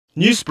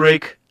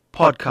Newsbreak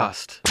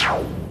podcast.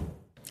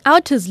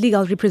 OUTA's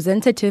legal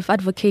representative,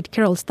 Advocate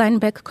Carol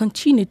Steinbeck,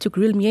 continued to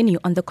grill Myeni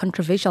on the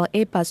controversial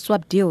Airbus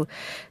Swap Deal.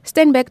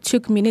 Steinbeck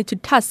took Myeni to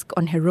task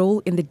on her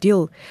role in the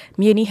deal.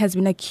 Myeni has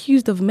been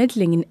accused of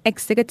meddling in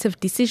executive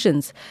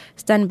decisions.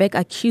 Steinbeck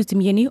accused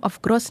Myeni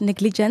of gross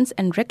negligence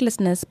and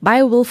recklessness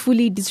by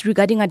willfully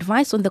disregarding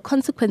advice on the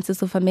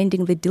consequences of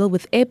amending the deal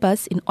with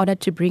Airbus in order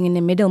to bring in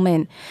a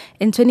middleman.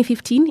 In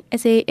 2015,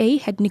 SAA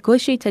had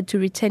negotiated to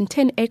return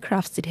 10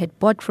 aircrafts it had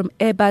bought from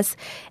Airbus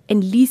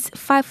and lease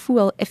 5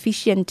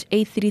 fuel-efficient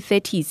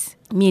A330s.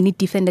 Myeni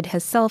defended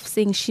herself,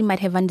 saying she might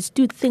have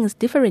understood things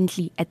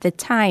differently at the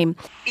time.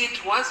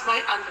 It was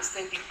my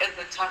understanding at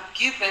the time,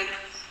 given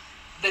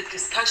the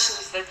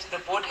discussions that the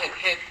board had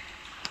had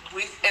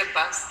with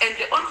Airbus and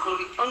the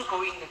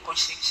ongoing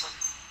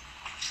negotiations.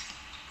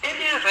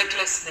 Any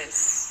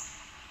recklessness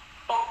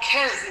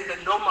occurs in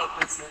the normal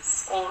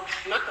business, or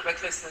not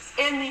recklessness,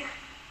 any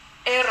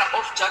error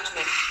of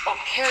judgment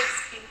occurs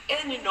in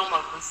any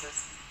normal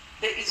business.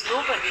 There is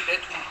nobody that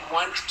would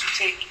want to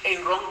take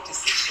a wrong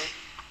decision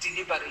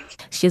deliberately.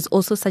 She has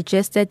also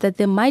suggested that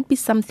there might be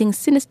something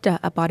sinister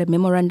about a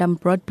memorandum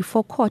brought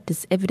before court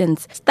as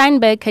evidence.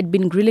 Steinbeck had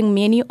been grilling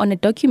Myeni on a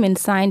document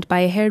signed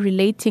by her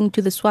relating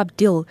to the swap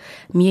deal.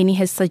 Myeni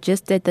has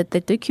suggested that the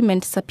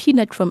document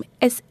subpoenaed from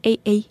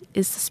SAA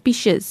is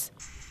suspicious.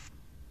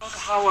 Not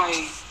how I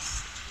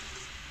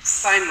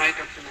sign my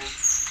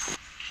documents.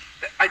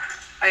 I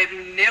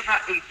am never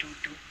a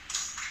Dudu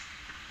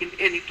in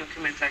any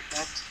document like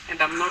that,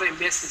 and I'm not a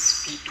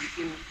Mrs.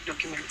 Dudu in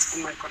documents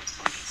in my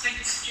correspondence. So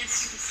you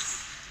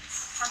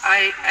suggest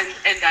I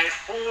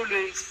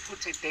always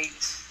put a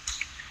date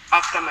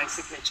after my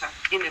signature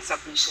in a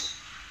submission.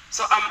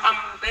 So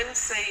I'm then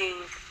saying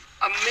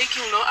I'm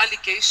making no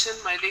allegation,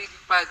 my lady,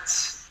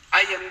 but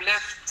I am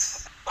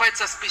left quite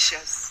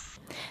suspicious.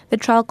 The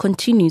trial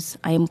continues.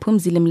 I am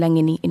Phumzile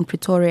Mlangeni in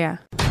Pretoria.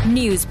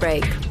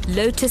 Newsbreak,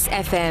 Lotus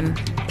FM,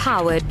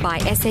 powered by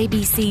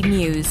SABC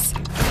News.